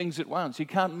things at once. You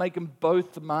can't make them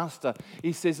both the master.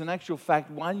 He says, in actual fact,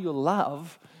 one you'll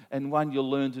love and one you'll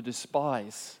learn to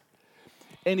despise.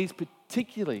 And he's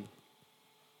particularly,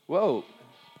 whoa.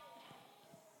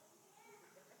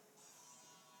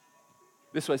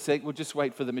 This way, sec. We'll just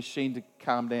wait for the machine to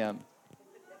calm down.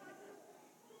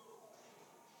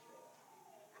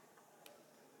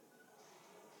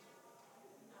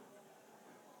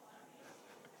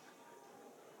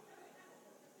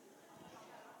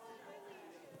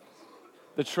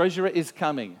 The treasurer is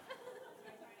coming.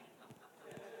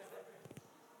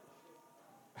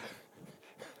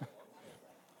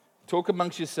 Talk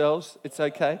amongst yourselves. It's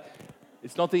okay.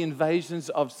 It's not the invasions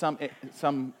of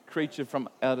some creature from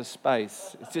outer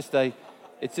space. It's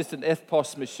just an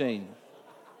FPOS machine.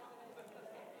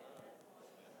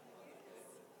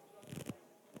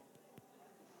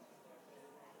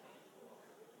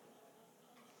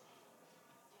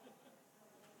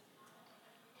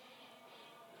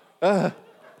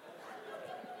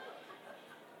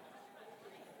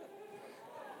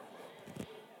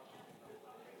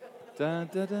 Da,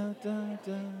 da, da, da,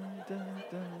 da, da,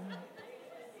 da.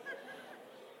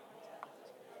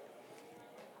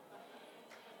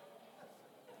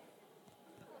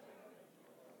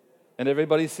 And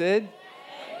everybody said?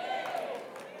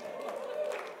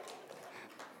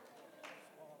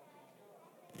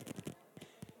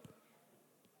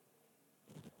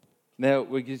 Now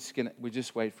we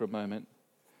just wait for a moment.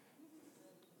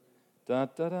 Da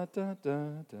da da da da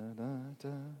da da da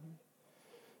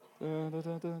da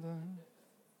da da.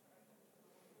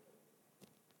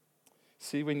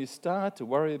 See, when you start to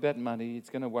worry about money, it's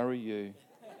going to worry you.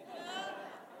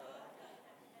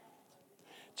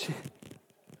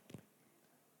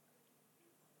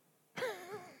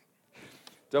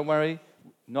 Don't worry,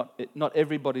 not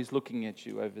everybody's looking at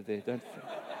you over there.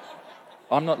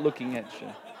 I'm not looking at you.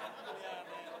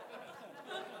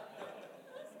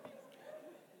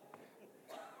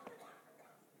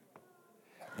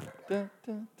 Da,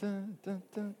 da, da, da,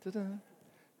 da, da, da.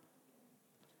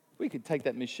 We could take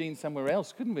that machine somewhere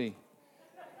else, couldn't we?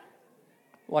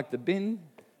 Like the bin.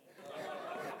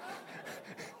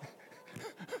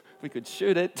 We could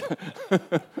shoot it.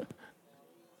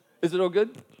 Is it all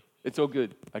good? It's all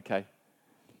good. Okay.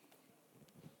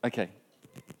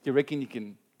 You reckon you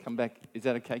can come back? Is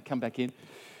that okay? Come back in.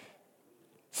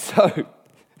 So,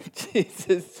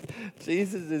 Jesus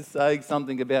is saying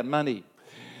something about money.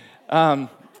 I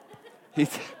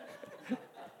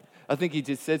think he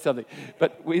just said something.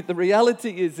 But the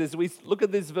reality is, as we look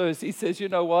at this verse, he says, you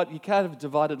know what? You can't have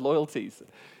divided loyalties.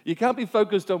 You can't be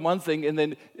focused on one thing and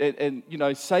then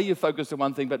say you're focused on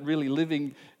one thing, but really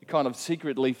living kind of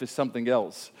secretly for something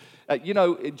else.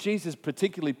 Jesus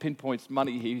particularly pinpoints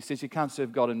money here. He says you can't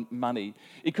serve God and money.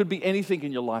 It could be anything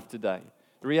in your life today.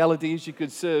 The reality is you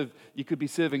could be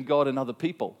serving God and other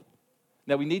people.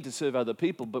 Now, we need to serve other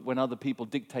people, but when other people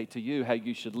dictate to you how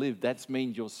you should live, that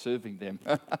means you're serving them.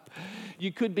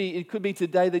 It could be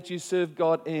today that you serve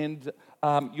God and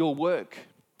your work.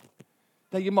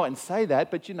 Now, you mightn't say that,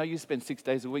 but you spend 6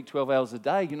 days a week, 12 hours a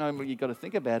day. You've got to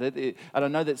think about it. And I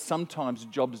know that sometimes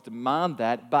jobs demand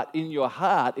that, but in your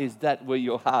heart, is that where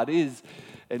your heart is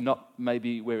and not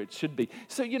maybe where it should be?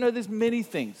 So, there's many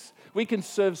things. We can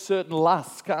serve certain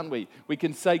lusts, can't we? We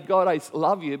can say, God, I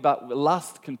love you, but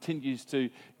lust continues to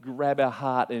grab our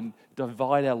heart and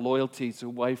divide our loyalties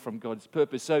away from God's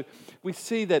purpose. So we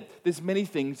see that there's many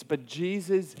things, but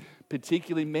Jesus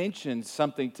particularly mentions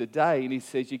something today, and he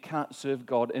says you can't serve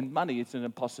God and money. It's an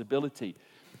impossibility.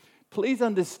 Please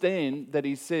understand that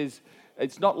he says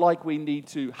it's not like we need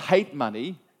to hate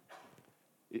money.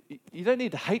 You don't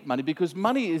need to hate money because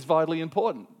money is vitally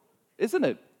important, isn't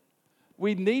it?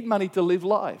 We need money to live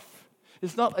life.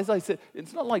 It's not, as I said,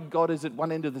 it's not like God is at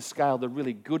one end of the scale, the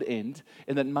really good end,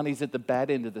 and that money's at the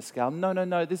bad end of the scale. No.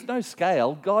 There's no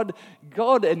scale. God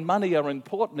and money are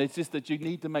important. It's just that you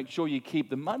need to make sure you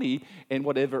keep the money and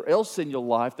whatever else in your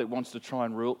life that wants to try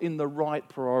and rule in the right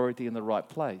priority, in the right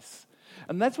place.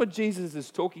 And that's what Jesus is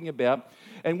talking about.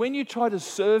 And when you try to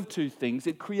serve two things,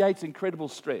 it creates incredible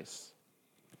stress.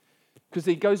 Because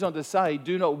he goes on to say,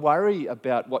 do not worry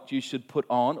about what you should put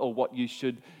on or what you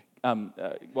should,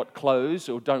 what clothes,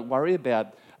 or don't worry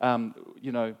about,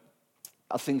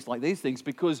 things like these things.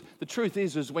 Because the truth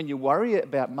is when you worry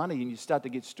about money and you start to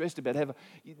get stressed about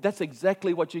that's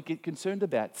exactly what you get concerned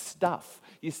about, stuff.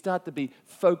 You start to be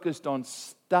focused on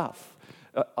stuff.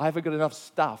 I haven't got enough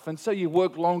stuff. And so you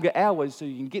work longer hours so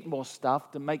you can get more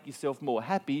stuff to make yourself more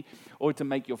happy or to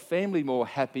make your family more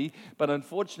happy. But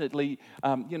unfortunately,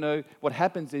 what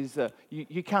happens is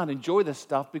you can't enjoy the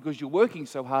stuff because you're working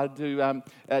so hard to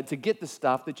get the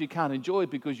stuff that you can't enjoy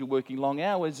because you're working long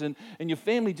hours. And your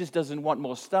family just doesn't want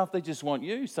more stuff. They just want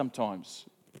you sometimes.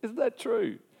 Isn't that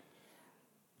true?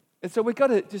 And so we've got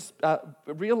to just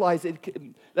realize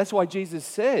that's why Jesus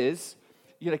says,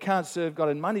 can't serve God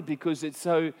and money, because it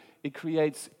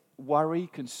creates worry,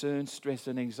 concern, stress,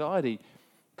 and anxiety.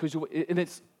 And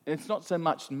it's not so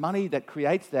much money that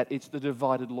creates that; it's the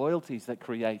divided loyalties that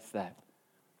creates that.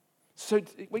 So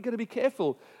we've got to be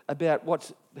careful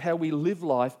about how we live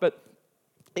life. But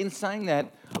in saying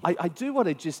that, I do want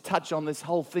to just touch on this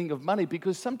whole thing of money,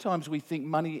 because sometimes we think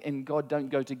money and God don't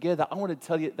go together. I want to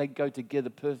tell you they go together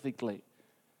perfectly.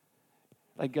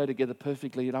 They go together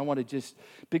perfectly, and I want to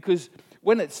because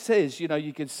when it says,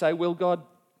 you can say, well, God,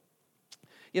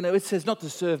 it says not to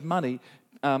serve money,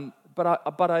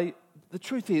 but the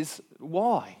truth is,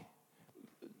 why?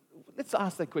 Let's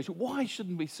ask that question. Why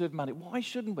shouldn't we serve money? Why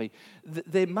shouldn't we?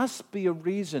 There must be a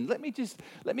reason. Let me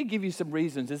give you some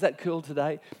reasons. Is that cool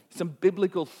today? Some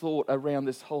biblical thought around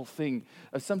this whole thing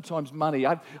of sometimes money.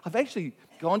 I've actually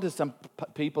gone to some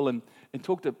people and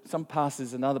talked to some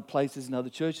pastors in other places and other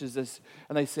churches,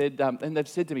 and they said, and they've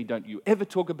said to me, "Don't you ever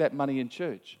talk about money in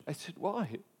church?" I said,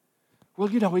 "Why?" Well,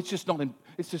 it's just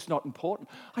not important.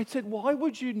 I said, why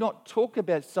would you not talk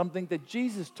about something that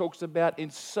Jesus talks about in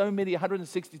so many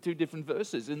 162 different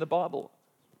verses in the Bible?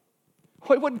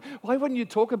 Why wouldn't you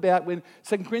talk about when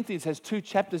 2 Corinthians has 2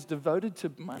 chapters devoted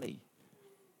to money?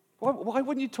 Why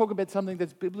wouldn't you talk about something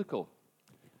that's biblical?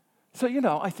 So,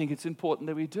 I think it's important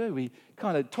that we do. We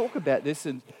kind of talk about this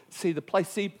and see the place.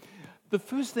 See, the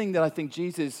first thing that I think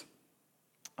Jesus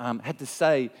had to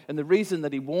say, and the reason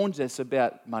that he warns us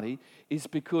about money is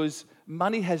because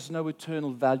money has no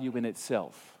eternal value in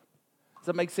itself. Does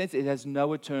that make sense? It has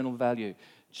no eternal value.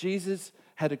 Jesus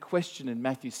had a question in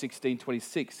Matthew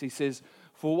 16:26. He says,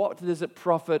 "For what does it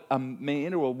profit a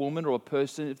man or a woman or a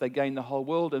person if they gain the whole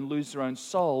world and lose their own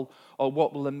soul? Or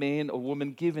what will a man or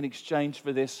woman give in exchange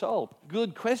for their soul?"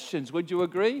 Good questions. Would you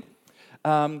agree?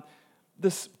 Your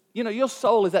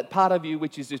soul is that part of you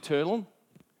which is eternal.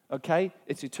 Okay?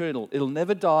 It's eternal. It'll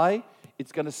never die.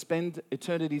 It's going to spend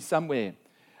eternity somewhere.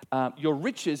 Your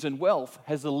riches and wealth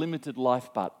has a limited life,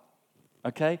 but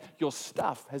okay? Your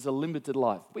stuff has a limited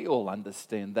life. We all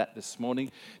understand that this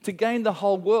morning. To gain the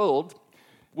whole world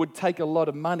would take a lot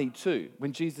of money too.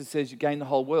 When Jesus says you gain the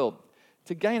whole world,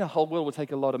 to gain a whole world will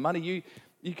take a lot of money.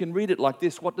 You can read it like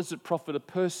this: what does it profit a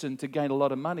person to gain a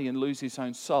lot of money and lose his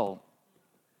own soul?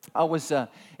 I was in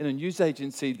a news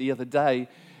agency the other day,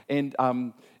 and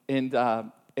I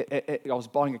was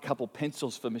buying a couple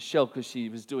pencils for Michelle because she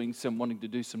was wanting to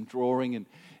do some drawing and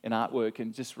artwork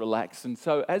and just relax. And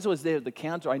so as I was there at the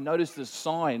counter, I noticed a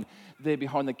sign there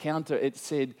behind the counter. It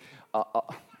said,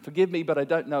 forgive me, but I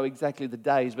don't know exactly the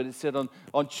days, but it said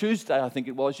on Tuesday, I think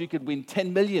it was, you could win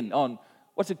 10 million on,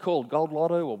 what's it called, Gold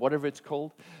Lotto or whatever it's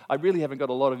called. I really haven't got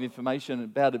a lot of information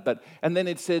about it. And then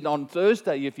it said on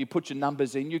Thursday, if you put your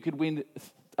numbers in, you could win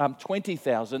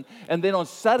 20,000, and then on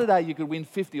Saturday you could win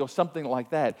 50 or something like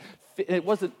that. It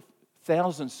wasn't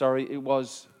thousand, sorry, it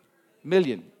was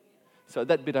million. So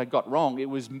that bit I got wrong. It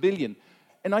was million.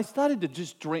 And I started to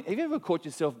just dream. Have you ever caught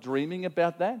yourself dreaming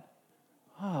about that?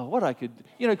 Oh, what I could,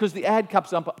 because the ad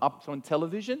comes up on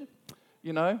television,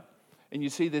 and you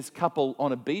see this couple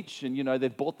on a beach, and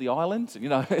they've bought the island,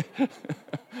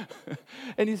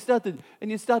 and you start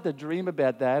to dream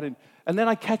about that, and then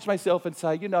I catch myself and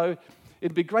say,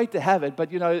 it'd be great to have it, but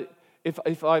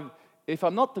if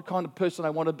I'm not the kind of person I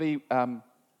want to be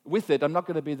with it, I'm not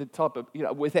going to be the type of,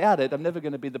 without it, I'm never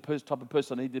going to be the type of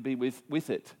person I need to be with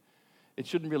it. It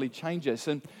shouldn't really change us.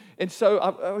 And so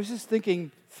I was just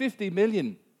thinking 50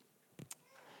 million.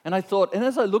 And I thought, and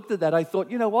as I looked at that, I thought,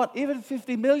 you know what, even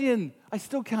 50 million, I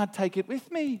still can't take it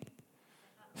with me.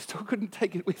 Still couldn't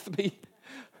take it with me.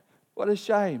 What a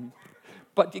shame.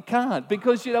 But you can't,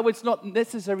 because it's not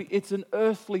necessary. It's an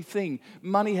earthly thing.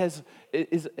 Money has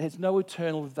no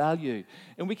eternal value,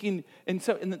 and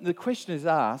the question is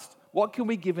asked: what can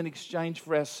we give in exchange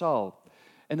for our soul?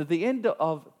 And at the end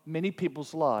of many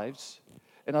people's lives,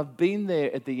 and I've been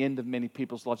there at the end of many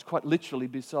people's lives, quite literally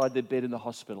beside their bed in the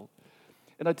hospital.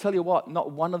 And I tell you what,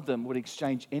 not one of them would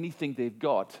exchange anything they've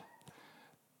got.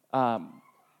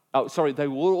 They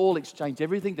will all exchange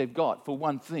everything they've got for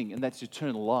one thing, and that's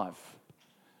eternal life.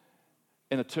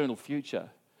 An eternal future,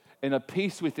 and a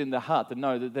peace within the heart to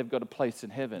know that they've got a place in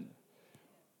heaven.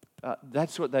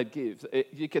 That's what they'd give.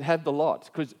 You could have the lot,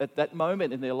 because at that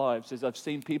moment in their lives, as I've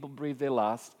seen people breathe their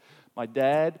last, my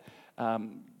dad,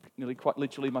 nearly quite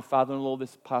literally my father-in-law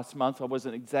this past month, I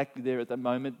wasn't exactly there at the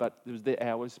moment, but it was there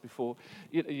hours before.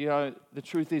 You know, the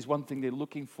truth is, one thing they're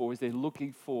looking for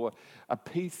a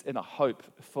peace and a hope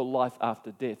for life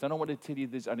after death. And I want to tell you,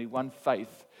 there's only one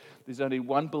faith, there's only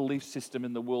one belief system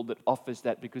in the world that offers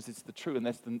that, because it's the truth,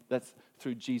 and that's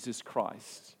through Jesus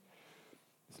Christ.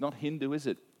 It's not Hindu, is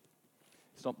it?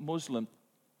 It's not Muslim.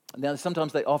 Now,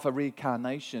 sometimes they offer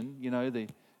reincarnation. You know,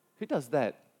 who does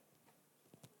that?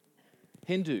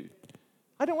 Hindu.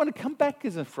 I don't want to come back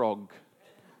as a frog.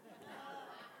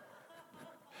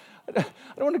 I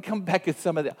don't want to come back as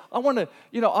some of that. I want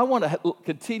to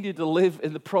continue to live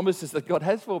in the promises that God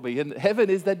has for me, and heaven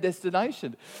is that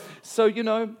destination. So,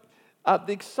 the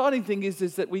exciting thing is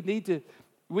that we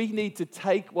need to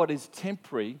take what is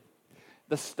temporary,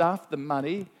 the stuff, the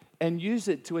money, and use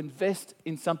it to invest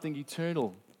in something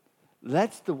eternal.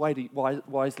 That's the way to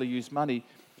wisely use money.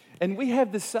 And we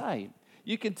have the same.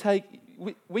 You can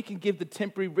we can give the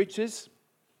temporary riches.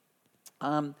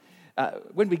 Will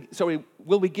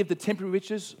we give the temporary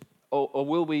riches, or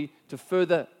will we to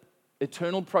further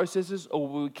eternal processes, or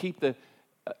will we keep the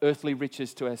earthly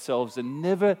riches to ourselves and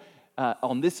never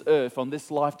on this earth, on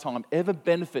this lifetime, ever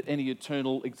benefit any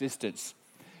eternal existence?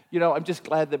 I'm just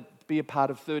glad to be a part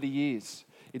of 30 years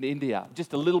in India,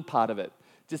 just a little part of it.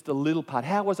 Just a little part.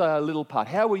 How was I a little part?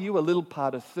 How were you a little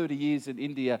part of 30 years in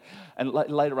India, and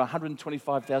later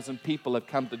 125,000 people have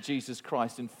come to Jesus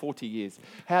Christ in 40 years?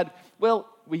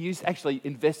 We actually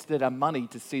invested our money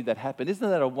to see that happen. Isn't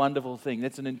that a wonderful thing?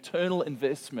 That's an internal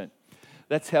investment.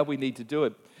 That's how we need to do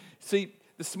it. See,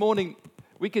 this morning,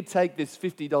 we could take this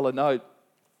 $50 note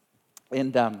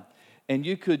and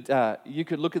you could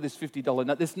look at this $50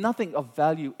 note. There's nothing of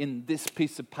value in this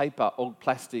piece of paper or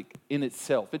plastic in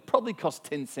itself. It probably costs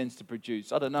 10 cents to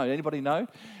produce. I don't know. Anybody know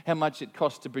how much it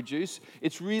costs to produce?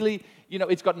 It's really,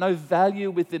 it's got no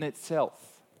value within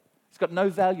itself. It's got no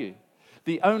value.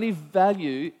 The only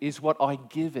value is what I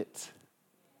give it.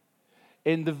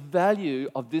 And the value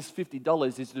of this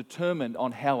 $50 is determined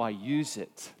on how I use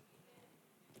it.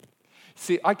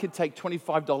 See, I could take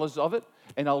 $25 of it,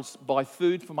 and I'll buy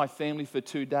food for my family for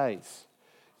 2 days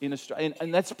in Australia.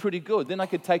 And that's pretty good. Then I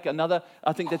could take another,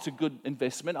 I think that's a good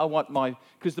investment.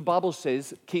 Because the Bible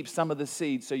says, keep some of the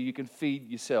seed so you can feed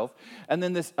yourself. And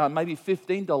then there's maybe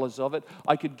 $15 of it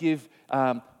I could give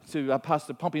to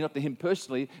Pastor Pompey, not to him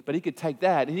personally, but he could take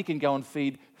that and he can go and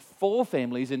feed 4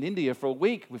 families in India for a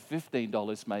week with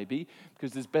 $15 maybe,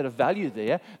 because there's better value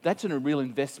there. That's a real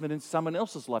investment in someone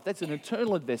else's life. That's an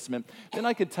eternal investment. Then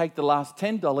I could take the last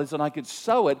 $10 and I could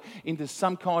sow it into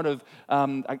some kind of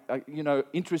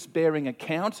interest-bearing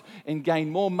account and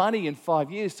gain more money in 5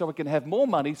 years, so I can have more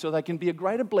money so they can be a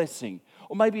greater blessing.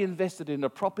 Or maybe invest it in a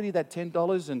property, that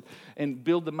 $10, and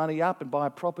build the money up and buy a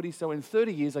property. So in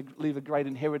 30 years, I leave a great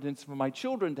inheritance for my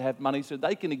children to have money so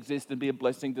they can exist and be a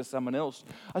blessing to someone else.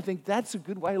 I think that's a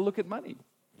good way to look at money.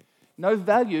 No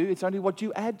value, it's only what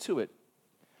you add to it.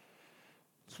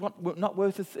 It's not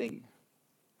worth a thing.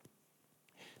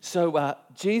 So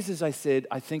Jesus, I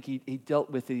think he dealt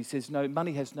with it. He says, no,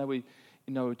 money has no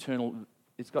eternal,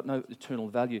 it's got no eternal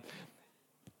value.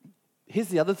 Here's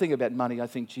the other thing about money, I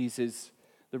think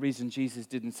the reason Jesus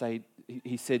didn't say,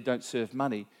 he said don't serve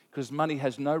money, because money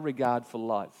has no regard for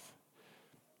life.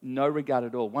 No regard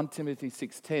at all. 1 Timothy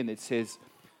 6:10, it says,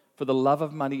 for the love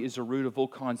of money is a root of all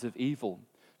kinds of evil,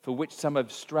 for which some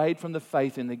have strayed from the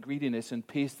faith in their greediness and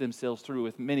pierced themselves through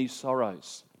with many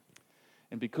sorrows.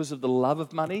 And because of the love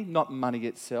of money, not money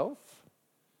itself,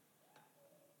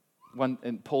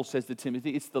 and Paul says to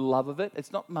Timothy, it's the love of it,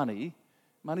 it's not money.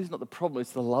 Money's not the problem,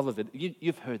 it's the love of it.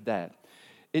 You've heard that.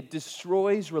 It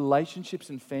destroys relationships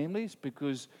and families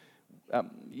because,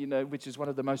 which is one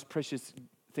of the most precious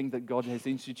things that God has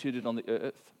instituted on the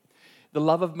earth. The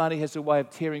love of money has a way of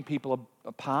tearing people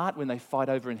apart when they fight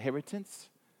over inheritance.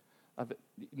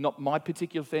 Not my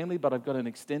particular family, but I've got an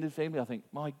extended family. I think,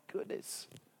 my goodness.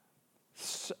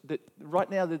 Right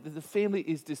now, the family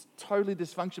is just totally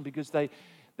dysfunctional because the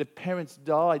parents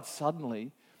died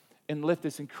suddenly and left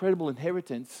this incredible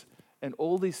inheritance, and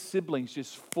all these siblings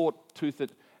just fought tooth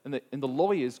it, and the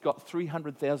lawyers got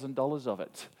 $300,000 of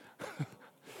it.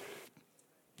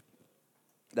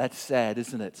 That's sad,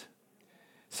 isn't it?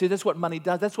 See, that's what money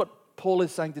does. That's what Paul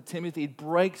is saying to Timothy. It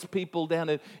breaks people down.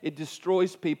 It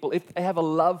destroys people if they have a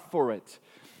love for it.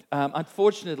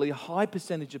 Unfortunately, a high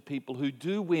percentage of people who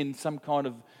do win some kind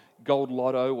of gold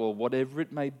lotto or whatever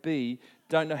it may be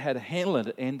don't know how to handle it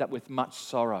and end up with much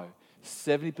sorrow.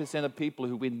 70% of people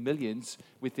who win millions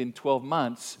within 12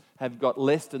 months have got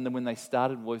less than when they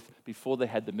started with before they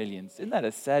had the millions. Isn't that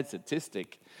a sad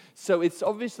statistic? So it's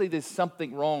obviously there's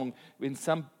something wrong in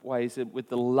some ways with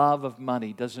the love of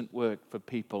money doesn't work for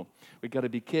people. We've got to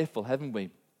be careful, haven't we?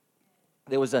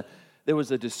 There was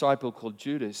a disciple called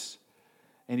Judas,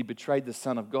 and he betrayed the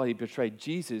Son of God. He betrayed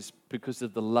Jesus because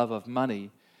of the love of money,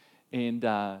 and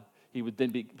he would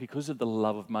then, because of the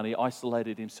love of money,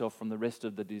 isolated himself from the rest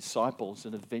of the disciples,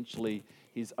 and eventually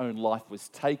his own life was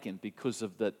taken because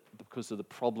of the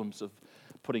problems of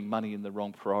putting money in the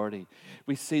wrong priority.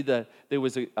 We see that there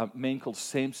was a man called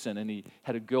Samson, and he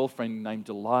had a girlfriend named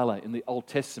Delilah in the Old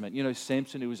Testament. You know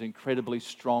Samson, who was incredibly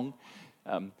strong.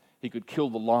 He could kill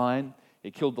the lion.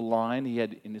 He killed the lion. He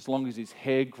had, and as long as his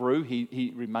hair grew,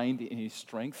 he remained in his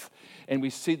strength. And we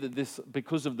see that this,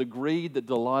 because of the greed that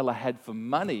Delilah had for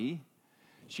money,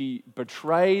 she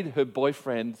betrayed her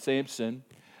boyfriend Samson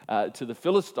to the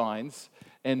Philistines,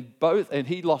 and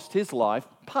he lost his life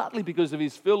partly because of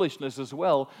his foolishness as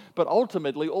well, but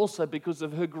ultimately also because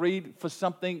of her greed for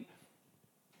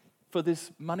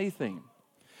this money thing.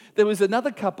 There was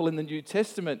another couple in the New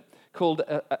Testament called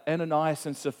Ananias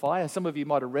and Sapphira. Some of you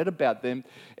might have read about them,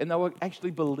 and they were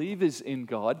actually believers in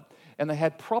God, and they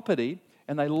had property,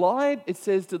 and they lied, it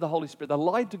says, to the Holy Spirit. They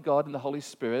lied to God and the Holy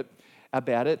Spirit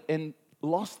about it and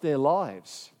lost their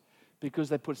lives because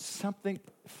they put something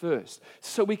first.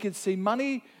 So we can see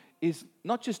money is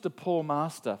not just a poor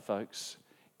master, folks.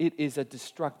 It is a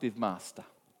destructive master,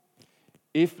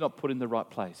 if not put in the right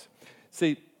place.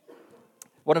 See,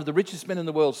 one of the richest men in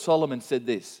the world, Solomon, said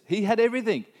this. He had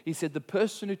everything. He said, the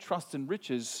person who trusts in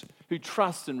riches,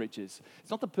 it's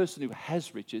not the person who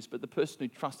has riches, but the person who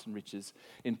trusts in riches,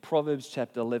 in Proverbs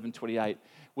chapter 11:28,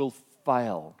 will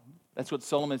fail. That's what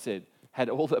Solomon said.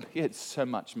 He had so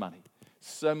much money,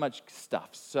 so much stuff,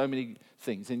 so many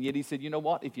things. And yet he said, you know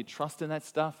what? If you trust in that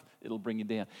stuff, it'll bring you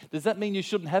down. Does that mean you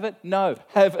shouldn't have it? No,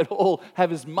 have it all.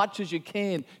 Have as much as you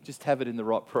can. Just have it in the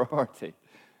right priority.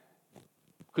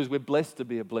 Because we're blessed to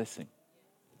be a blessing.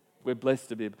 We're blessed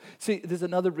to be. See, there's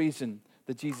another reason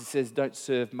that Jesus says don't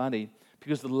serve money,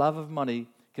 because the love of money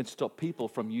can stop people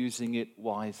from using it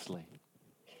wisely.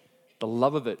 The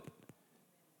love of it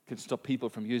can stop people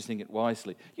from using it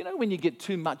wisely. You know, when you get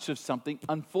too much of something,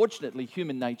 unfortunately,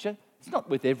 human nature, it's not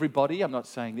with everybody, I'm not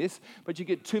saying this, but you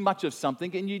get too much of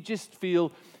something and you just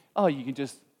feel, you can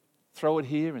just throw it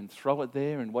here and throw it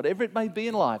there and whatever it may be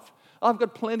in life. I've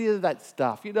got plenty of that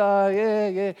stuff,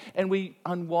 yeah. And we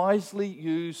unwisely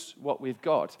use what we've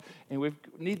got. And we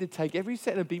need to take every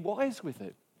cent and be wise with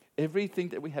it. Everything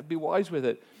that we have, be wise with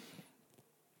it.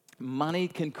 Money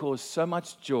can cause so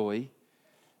much joy,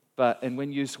 and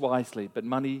when used wisely. But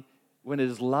money, when it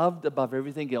is loved above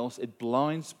everything else, it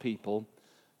blinds people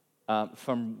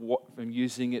from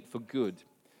using it for good.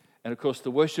 And of course,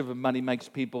 the worship of money makes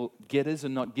people getters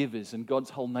and not givers. And God's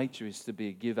whole nature is to be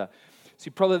a giver. See,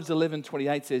 Proverbs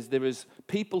 11:28 says, there is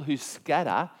people who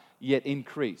scatter yet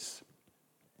increase.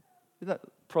 Isn't that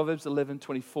Proverbs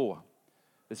 11:24?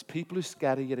 There's people who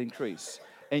scatter yet increase.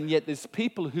 And yet there's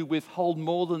people who withhold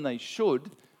more than they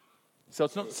should. So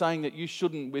it's not saying that you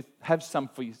shouldn't have some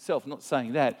for yourself. I'm not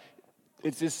saying that.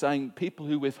 It's just saying people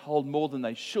who withhold more than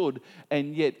they should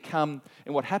and yet come,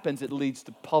 and what happens, it leads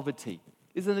to poverty.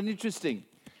 Isn't it interesting?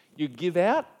 You give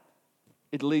out,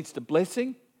 it leads to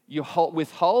blessing. You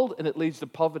withhold, and it leads to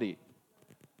poverty.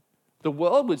 The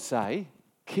world would say,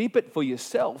 keep it for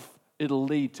yourself. It'll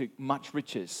lead to much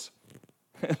riches.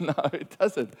 No, it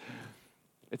doesn't.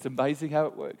 It's amazing how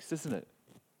it works, isn't it?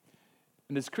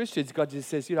 And as Christians, God just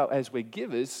says, as we're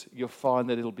givers, you'll find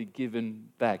that it'll be given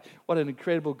back. What an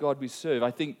incredible God we serve.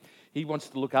 I think He wants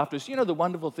to look after us. You know the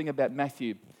wonderful thing about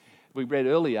Matthew, we read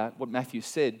earlier what Matthew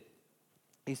said.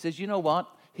 He says, you know what?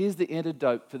 Here's the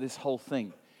antidote for this whole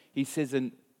thing. He says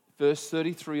in verse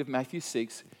 33 of Matthew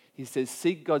 6, he says,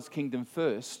 seek God's kingdom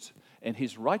first and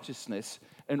His righteousness,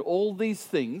 and all these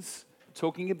things,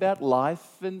 talking about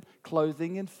life and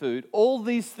clothing and food, all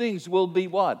these things will be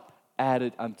what?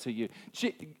 Added unto you.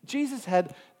 Jesus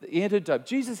had the antidote.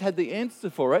 Jesus had the answer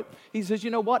for it. He says,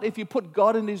 you know what? If you put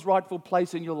God in His rightful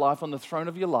place in your life, on the throne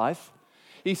of your life,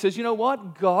 He says, you know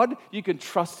what? God, you can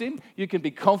trust Him. You can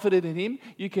be confident in Him.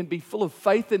 You can be full of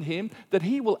faith in Him, that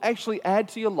He will actually add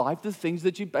to your life the things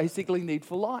that you basically need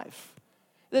for life.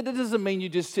 That doesn't mean you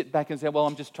just sit back and say, well,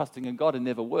 I'm just trusting in God and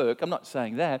never work. I'm not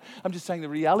saying that. I'm just saying the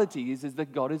reality is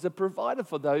that God is a provider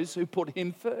for those who put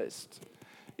Him first.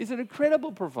 He's an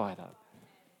incredible provider.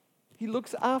 He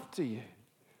looks after you.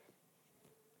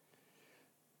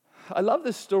 I love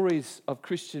the stories of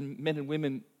Christian men and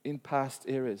women in past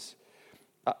eras.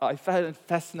 I found it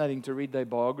fascinating to read their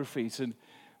biographies. And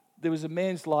there was a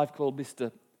man's life called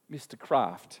Mr.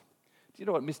 Kraft. Do you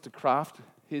know what Mr. Kraft,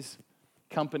 his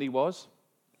company was?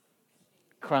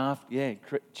 Kraft, yeah,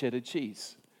 cheddar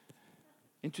cheese.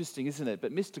 Interesting, isn't it?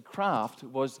 But Mr. Kraft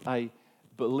was a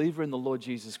believer in the Lord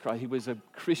Jesus Christ. He was a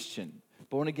Christian,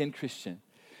 born-again Christian.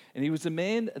 And he was a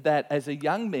man that, as a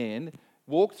young man,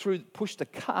 pushed a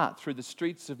cart through the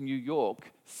streets of New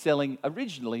York selling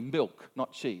originally milk,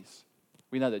 not cheese.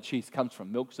 We know that cheese comes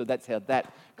from milk, so that's how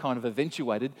that kind of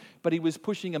eventuated. But he was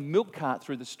pushing a milk cart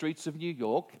through the streets of New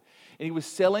York, and he was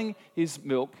selling his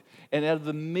milk, and out of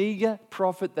the meager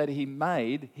profit that he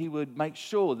made, he would make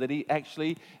sure that he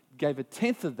actually gave a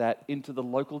tenth of that into the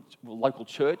local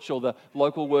church or the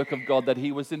local work of God that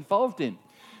he was involved in.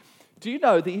 Do you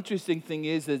know the interesting thing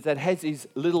is that as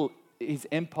his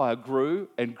empire grew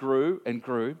and grew and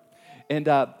grew, and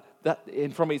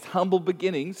from his humble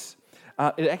beginnings,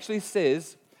 it actually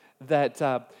says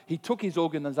that he took his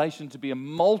organization to be a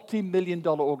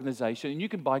multi-million-dollar organization, and you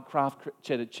can buy Kraft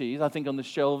cheddar cheese, I think, on the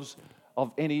shelves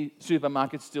of any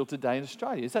supermarket still today in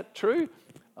Australia. Is that true?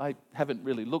 I haven't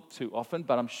really looked too often,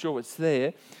 but I'm sure it's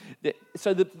there.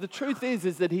 So the truth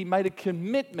is that he made a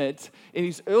commitment in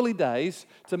his early days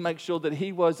to make sure that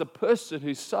he was a person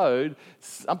who sowed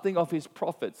something of his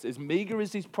profits. As meager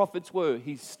as his profits were,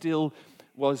 he still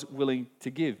was willing to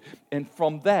give. And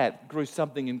from that grew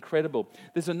something incredible.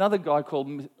 There's another guy called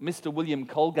Mr. William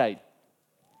Colgate.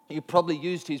 You probably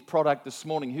used his product this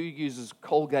morning. Who uses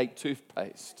Colgate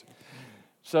toothpaste?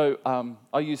 So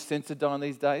I use Sensodyne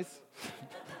these days.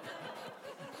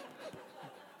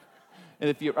 And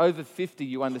if you're over 50,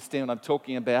 you understand what I'm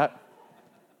talking about.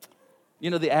 You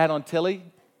know the ad on telly?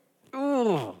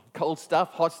 Ooh, cold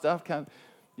stuff, hot stuff,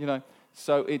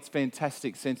 So it's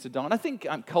fantastic, Sensodyne. I think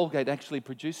Colgate actually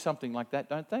produced something like that,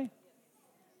 don't they?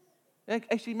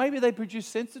 Actually, maybe they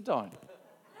produce Sensodyne.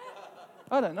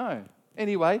 I don't know.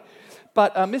 Anyway,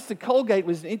 but Mr. Colgate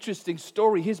was an interesting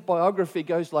story. His biography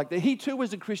goes like that. He too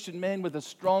was a Christian man with a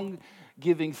strong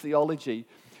giving theology.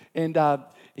 And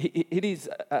in his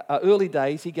early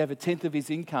days, he gave a tenth of his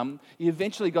income. He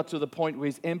eventually got to the point where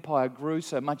his empire grew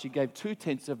so much, he gave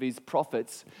 2/10 of his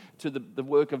profits to the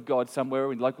work of God somewhere,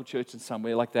 in local church and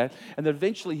somewhere like that. And then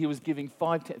eventually he was giving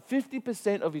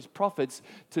 50% of his profits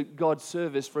to God's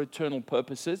service for eternal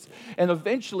purposes. And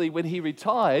eventually, when he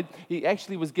retired, he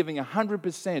actually was giving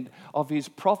 100% of his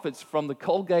profits from the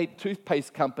Colgate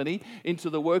toothpaste company into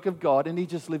the work of God, and he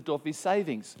just lived off his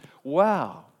savings.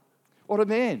 Wow. What a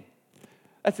man.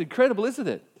 That's incredible, isn't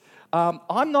it?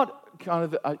 I'm not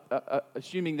kind of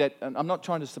assuming that, and I'm not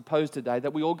trying to suppose today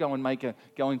that we all go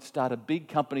and start a big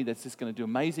company that's just going to do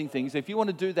amazing things. If you want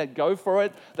to do that, go for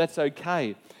it. That's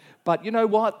okay. But you know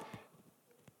what?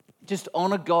 Just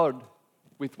honor God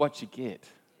with what you get.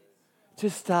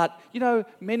 Just start,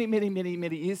 many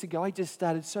years ago, I just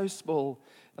started so small,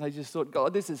 and I just thought,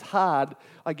 God, this is hard.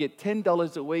 I get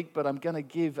 $10 a week, but I'm going to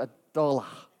give $1.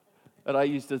 And I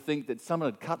used to think that someone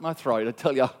had cut my throat, I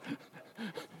tell you.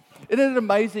 Isn't it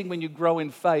amazing when you grow in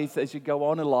faith as you go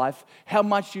on in life, how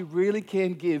much you really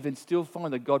can give and still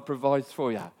find that God provides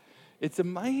for you? It's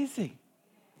amazing.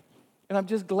 And I'm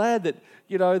just glad that,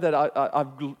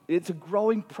 it's a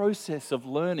growing process of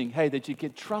learning, that you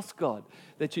can trust God.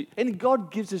 And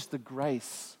God gives us the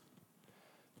grace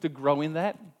to grow in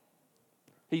that.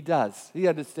 He does. He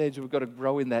understands we've got to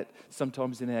grow in that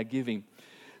sometimes in our giving.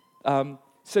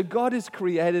 So God has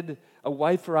created a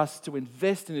way for us to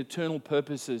invest in eternal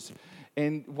purposes.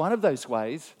 And one of those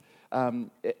ways,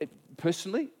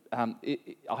 personally,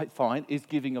 I find, is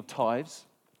giving of tithes.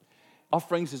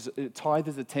 Offerings, tithe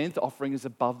is a tenth, offering is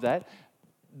above that.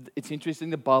 It's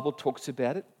interesting, the Bible talks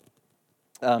about it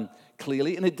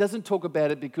clearly. And it doesn't talk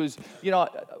about it because,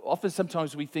 often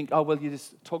sometimes we think, you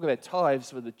just talk about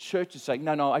tithes for the church's sake.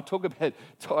 No, I talk about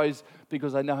tithes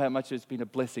because I know how much it's been a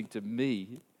blessing to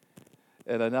me.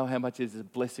 And I know how much it is a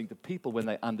blessing to people when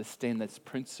they understand this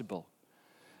principle.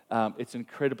 It's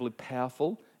incredibly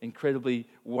powerful, incredibly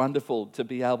wonderful to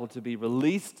be able to be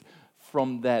released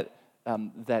from the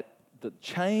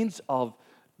chains of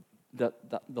the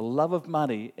love of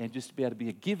money, and just to be able to be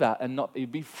a giver and not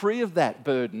be free of that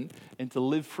burden, and to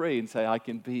live free and say, I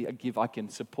can be a giver, I can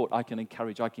support, I can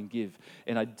encourage, I can give.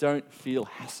 And I don't feel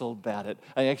hassled about it.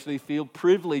 I actually feel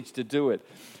privileged to do it.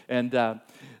 And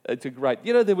it's a great,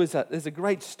 there's a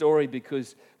great story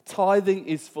because tithing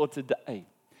is for today.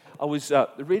 I was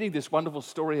reading this wonderful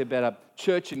story about a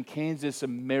church in Kansas,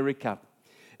 America.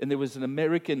 And there was an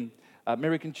American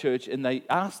church, and they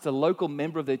asked a local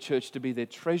member of their church to be their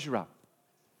treasurer.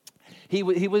 He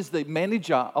was the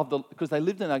manager because they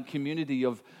lived in a community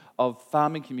of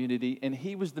farming community, and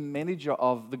he was the manager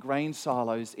of the grain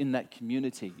silos in that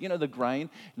community. The grain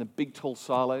in the big tall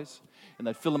silos, and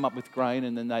they fill them up with grain,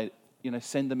 and then they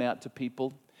send them out to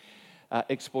people,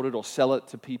 export it or sell it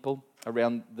to people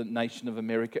around the nation of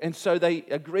America. And so they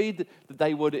agreed that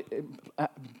they would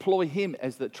employ him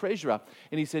as the treasurer.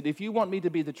 And he said, if you want me to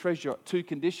be the treasurer, 2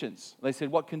 conditions. They said,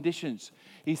 what conditions?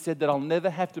 He said that I'll never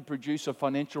have to produce a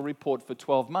financial report for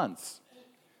 12 months.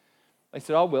 They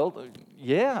said, oh, well,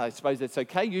 yeah, I suppose that's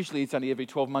okay. Usually it's only every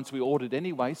 12 months we audit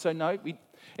anyway. So no.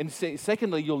 And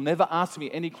secondly, you'll never ask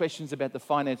me any questions about the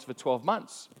finance for 12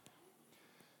 months.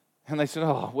 And they said,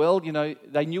 oh, well,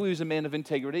 they knew he was a man of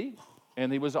integrity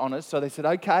and he was honest. So they said,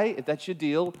 okay, if that's your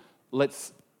deal,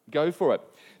 let's go for it.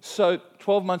 So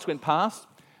 12 months went past.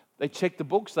 They checked the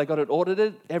books. They got it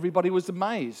audited. Everybody was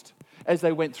amazed. As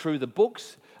they went through the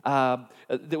books,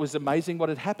 it was amazing what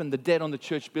had happened. The debt on the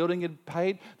church building had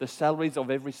paid. The salaries of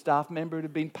every staff member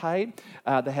had been paid.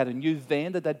 They had a new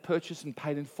van that they'd purchased and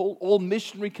paid in full. All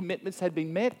missionary commitments had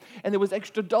been met. And there was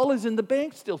extra dollars in the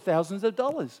bank, still thousands of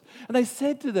dollars. And they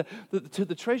said to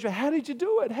the treasurer, how did you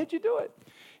do it? How'd you do it?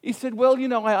 He said, well,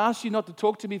 I asked you not to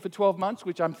talk to me for 12 months,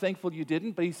 which I'm thankful you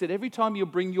didn't. But he said, every time you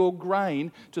bring your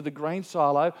grain to the grain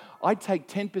silo, I take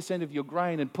 10% of your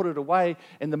grain and put it away.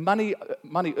 And the money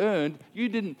earned,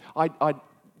 10%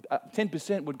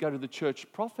 would go to the church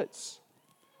profits.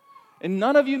 And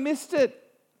none of you missed it.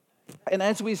 And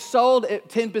as we sold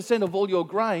 10% of all your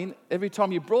grain, every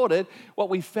time you brought it, what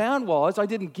we found was I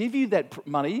didn't give you that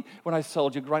money when I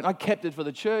sold your grain. I kept it for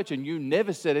the church, and you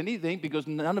never said anything because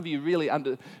none of you really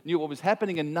knew what was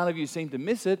happening, and none of you seemed to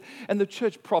miss it. And the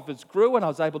church profits grew, and I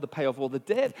was able to pay off all the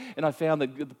debt. And I found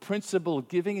that the principle of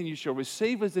giving and you shall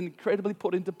receive was incredibly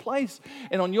put into place.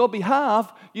 And on your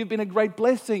behalf, you've been a great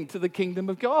blessing to the kingdom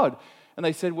of God. And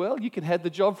they said, well, you can have the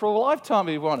job for a lifetime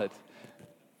if you want it.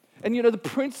 And the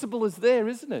principle is there,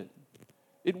 isn't it?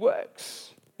 It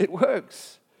works. It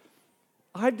works.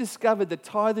 I've discovered that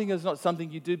tithing is not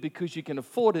something you do because you can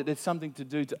afford it. It's something to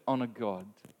do to honor God.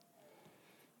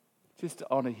 Just to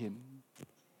honor Him.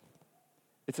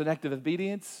 It's an act of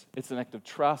obedience. It's an act of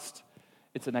trust.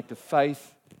 It's an act of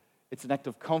faith. It's an act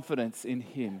of confidence in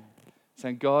Him.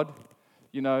 Saying, God,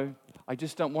 I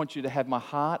just don't want you to have my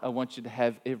heart. I want you to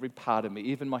have every part of me,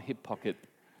 even my hip pocket.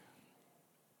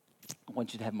 I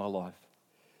want you to have my life.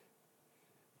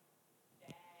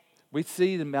 We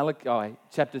see in Malachi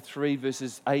chapter 3,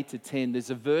 verses 8 to 10, there's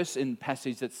a verse in the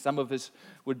passage that some of us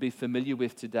would be familiar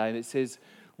with today. And it says,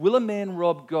 will a man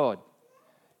rob God?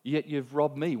 Yet you've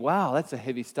robbed me. Wow, that's a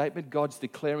heavy statement. God's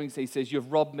declaring, He says,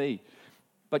 you've robbed me.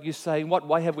 But you say, in what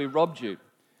way have we robbed you?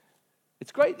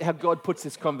 It's great how God puts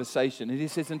this conversation. And He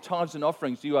says, in tithes and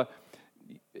offerings, you are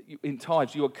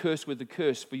cursed with the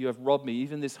curse, for you have robbed me,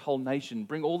 even this whole nation.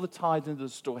 Bring all the tithes into the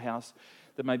storehouse.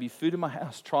 There may be food in my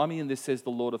house. Try me, and this says the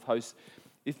Lord of hosts.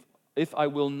 If I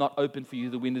will not open for you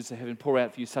the windows of heaven, pour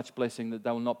out for you such blessing that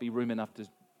there will not be room enough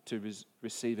to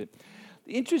receive it.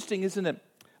 Interesting, isn't it?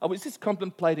 I was just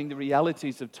contemplating the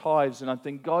realities of tithes, and I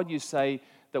think, God, you say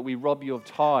that we rob you of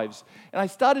tithes. And I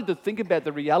started to think about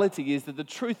the reality is that the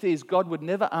truth is God would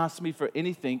never ask me for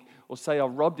anything or say I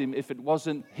robbed Him if it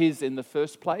wasn't His in the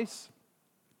first place.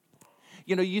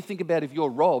 You think about if you're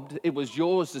robbed, it was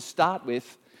yours to start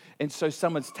with, and so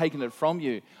someone's taken it from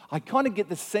you. I kind of get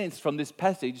the sense from this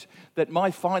passage that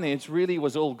my finance really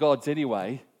was all God's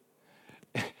anyway.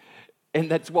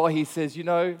 And that's why He says,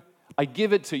 I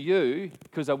give it to you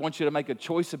because I want you to make a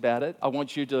choice about it. I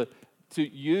want you to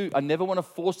I never want to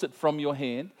force it from your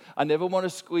hand. I never want to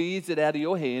squeeze it out of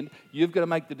your hand. You've got to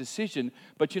make the decision.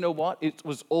 But you know what? It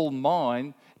was all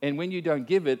mine. And when you don't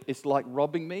give it, it's like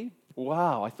robbing me.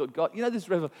 Wow. I thought, God, this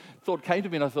thought came to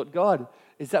me and I thought, God,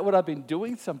 is that what I've been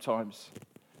doing sometimes?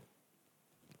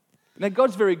 Now,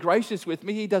 God's very gracious with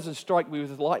me. He doesn't strike me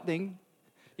with lightning.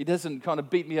 He doesn't kind of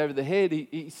beat me over the head.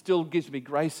 He still gives me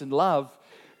grace and love.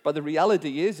 But the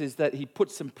reality is that He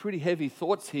puts some pretty heavy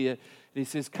thoughts here. He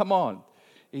says, come on.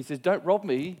 He says, don't rob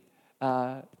me.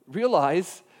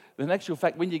 Realize that in actual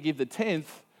fact, when you give the 10th,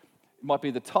 it might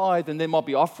be the tithe, and there might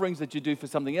be offerings that you do for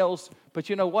something else. But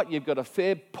you know what? You've got a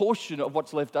fair portion of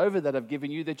what's left over that I've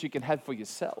given you that you can have for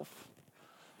yourself.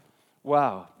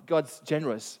 Wow, God's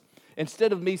generous.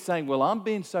 Instead of me saying, well, I'm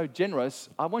being so generous,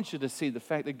 I want you to see the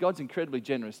fact that God's incredibly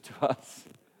generous to us.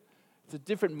 It's a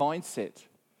different mindset.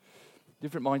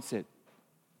 Different mindset.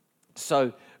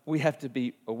 So we have to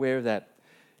be aware of that.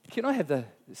 Can I have the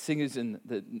singers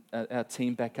and our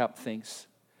team back up? Thanks.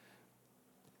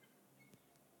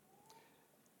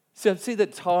 So see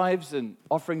that tithes and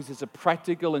offerings is a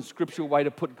practical and scriptural way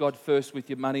to put God first with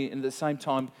your money. And at the same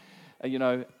time,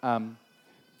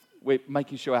 we're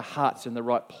making sure our heart's in the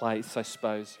right place, I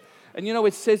suppose. And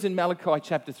it says in Malachi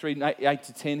chapter 3, 8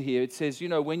 to 10 here, it says,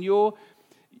 when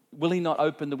will he not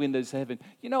open the windows of heaven?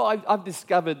 You know, I've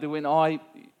discovered that when I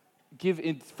give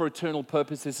in for eternal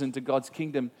purposes into God's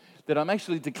kingdom, that I'm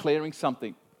actually declaring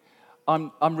something.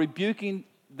 I'm rebuking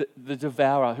the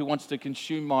devourer who wants to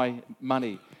consume my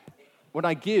money. When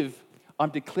I give, I'm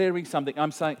declaring something.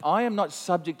 I'm saying, I am not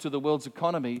subject to the world's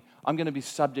economy. I'm going to be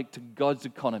subject to God's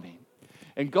economy.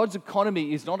 And God's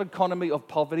economy is not an economy of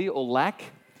poverty or lack.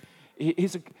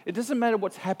 It doesn't matter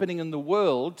what's happening in the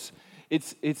world.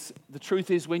 The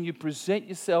truth is, when you present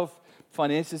yourself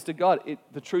finances to God,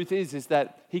 the truth is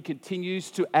that He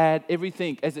continues to add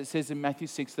everything, as it says in Matthew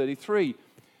 6:33.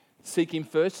 Seek Him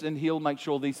first, and He'll make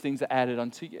sure these things are added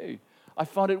unto you. I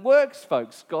find it works,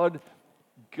 folks. God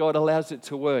allows it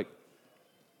to work.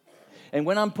 And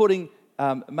when I'm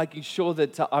making sure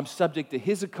that I'm subject to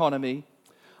His economy,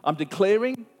 I'm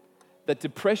declaring that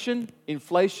depression,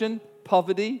 inflation,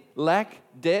 poverty, lack,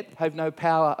 debt have no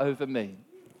power over me.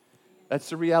 That's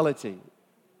the reality.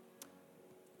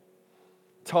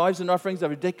 Tithes and offerings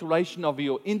are a declaration of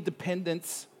your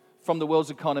independence from the world's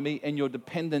economy and your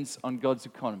dependence on God's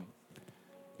economy.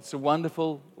 It's a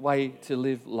wonderful way to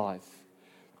live life.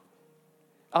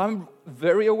 I'm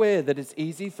very aware that it's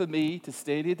easy for me to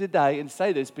stand here today and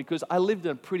say this because I lived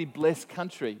in a pretty blessed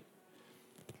country.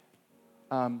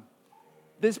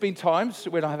 There's been times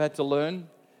when I've had to learn,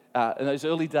 in those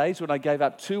early days when I gave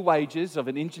up 2 wages of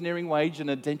an engineering wage and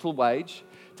a dental wage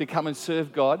to come and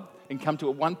serve God and come to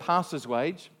a 1 pastor's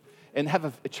wage and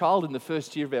have a child in the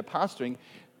first year of our pastoring.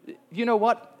 You know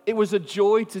what? It was a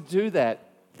joy to do that.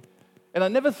 And I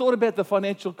never thought about the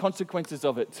financial consequences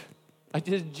of it. I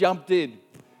just jumped in.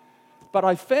 But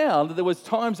I found that there was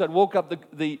times I'd walk up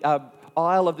the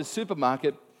aisle of the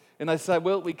supermarket and I'd say,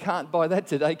 well, we can't buy that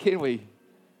today, can we?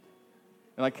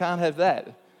 And I can't have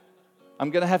that. I'm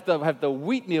going to have the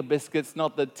wheatmeal biscuits,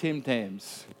 not the Tim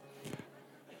Tams.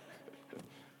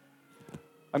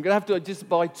 I'm going to have to just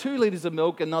buy 2 liters of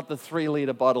milk and not the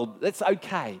 3-liter bottle. That's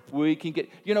okay. We can get.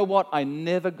 You know what? I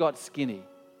never got skinny.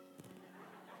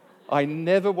 I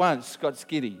never once got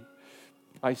skinny.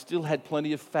 I still had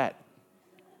plenty of fat.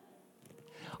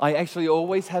 I actually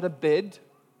always had a bed.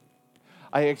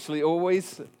 And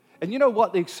you know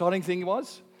what the exciting thing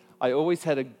was? I always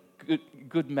had a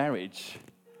good marriage.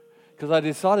 Because I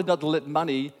decided not to let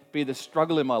money be the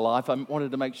struggle in my life. I wanted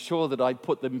to make sure that I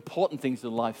put the important things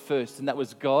in life first, and that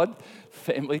was God,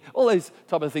 family, all those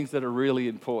type of things that are really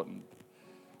important.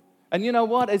 And you know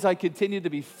what? As I continued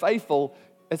to be faithful,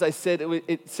 as I said,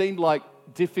 it seemed like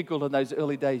difficult in those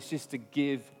early days just to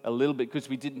give a little bit because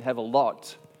we didn't have a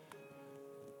lot.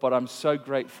 But I'm so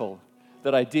grateful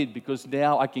that I did, because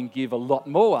now I can give a lot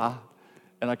more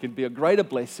and I can be a greater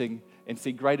blessing and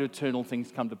see greater eternal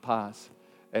things come to pass.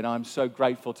 And I'm so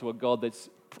grateful to a God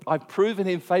I've proven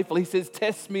Him faithful. He says,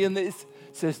 test me in this,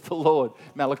 says the Lord.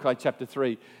 Malachi chapter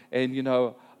 3. And you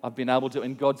know, I've been able to,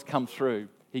 and God's come through.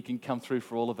 He can come through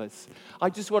for all of us. I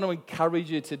just want to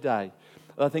encourage you today.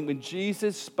 I think when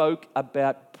Jesus spoke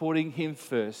about putting Him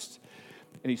first,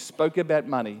 and He spoke about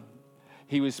money,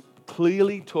 He was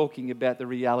clearly talking about the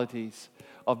realities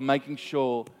of making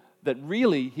sure that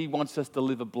really He wants us to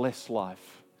live a blessed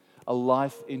life, a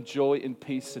life in joy and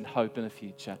peace and hope in the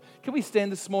future. Can we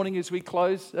stand this morning as we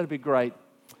close? That'd be great.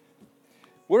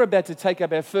 We're about to take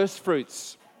up our first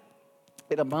fruits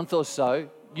in a month or so.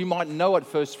 You might know what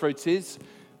first fruits is.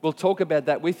 We'll talk about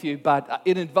that with you, but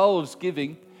it involves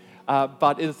giving.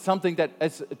 But it's something that,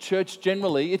 as a church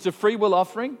generally, it's a free will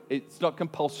offering. It's not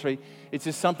compulsory. It's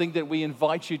just something that we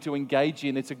invite you to engage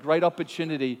in. It's a great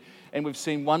opportunity, and we've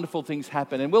seen wonderful things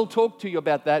happen. And we'll talk to you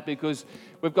about that because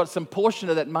we've got some portion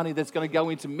of that money that's going to go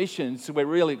into missions, so we're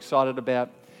really excited about.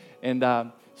 And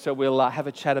so we'll have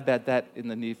a chat about that in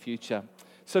the near future.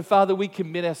 So, Father, we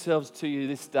commit ourselves to you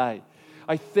this day.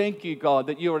 I thank you, God,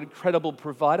 that you're an incredible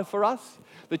provider for us,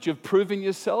 that you've proven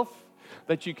yourself,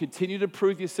 that you continue to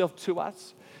prove yourself to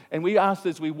us. And we ask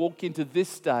as we walk into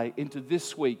this day, into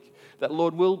this week, that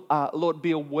Lord, will Lord,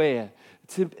 be aware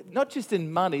to not just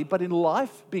in money, but in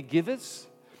life, be givers.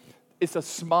 It's a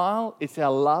smile, it's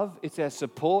our love, it's our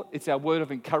support, it's our word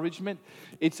of encouragement,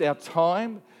 it's our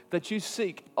time that you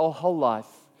seek our whole life.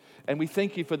 And we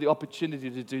thank you for the opportunity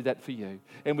to do that for you.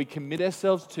 And we commit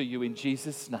ourselves to you in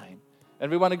Jesus' name.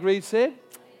 Everyone agreed, said?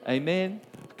 Amen.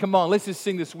 Come on, let's just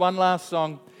sing this one last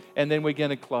song, and then we're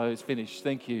going to finish.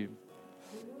 Thank you.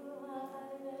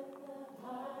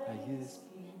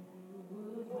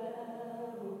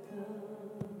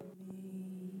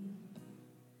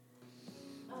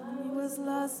 He was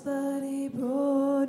lost, but he brought